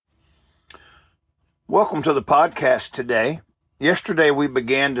Welcome to the podcast today. Yesterday we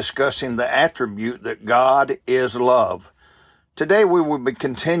began discussing the attribute that God is love. Today we will be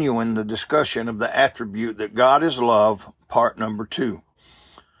continuing the discussion of the attribute that God is love, part number 2.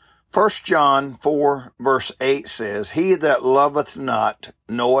 1 John 4 verse 8 says, "He that loveth not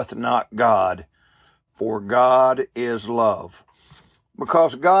knoweth not God, for God is love."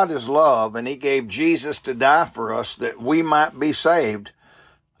 Because God is love and He gave Jesus to die for us that we might be saved,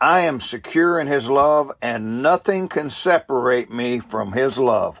 I am secure in His love and nothing can separate me from His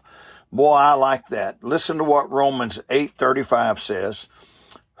love. Boy, I like that. Listen to what Romans 8:35 says.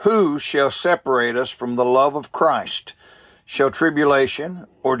 "Who shall separate us from the love of Christ? Shall tribulation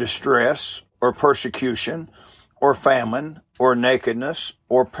or distress or persecution or famine or nakedness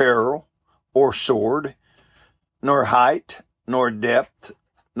or peril or sword, nor height nor depth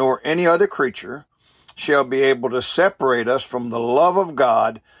nor any other creature shall be able to separate us from the love of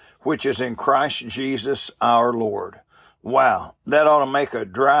God, which is in Christ Jesus our Lord." Wow, that ought to make a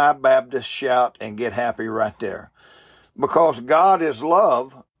dry Baptist shout and get happy right there. Because God is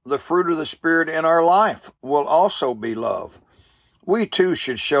love, the fruit of the Spirit in our life will also be love. We too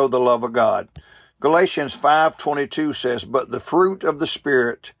should show the love of God. Galatians 5:22 says, "But the fruit of the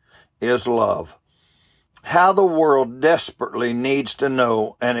Spirit is love." How the world desperately needs to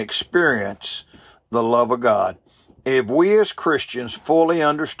know and experience the love of God. If we as Christians fully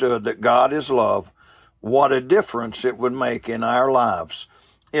understood that God is love, what a difference it would make in our lives.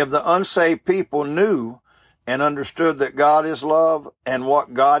 If the unsaved people knew and understood that God is love and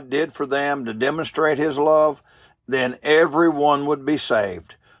what God did for them to demonstrate His love, then everyone would be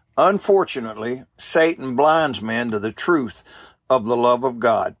saved. Unfortunately, Satan blinds men to the truth of the love of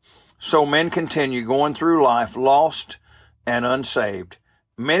God. So men continue going through life lost and unsaved.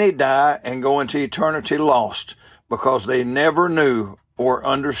 Many die and go into eternity lost because they never knew or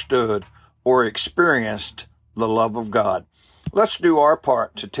understood or experienced the love of God. Let's do our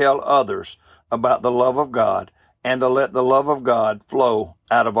part to tell others about the love of God and to let the love of God flow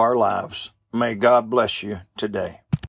out of our lives. May God bless you today.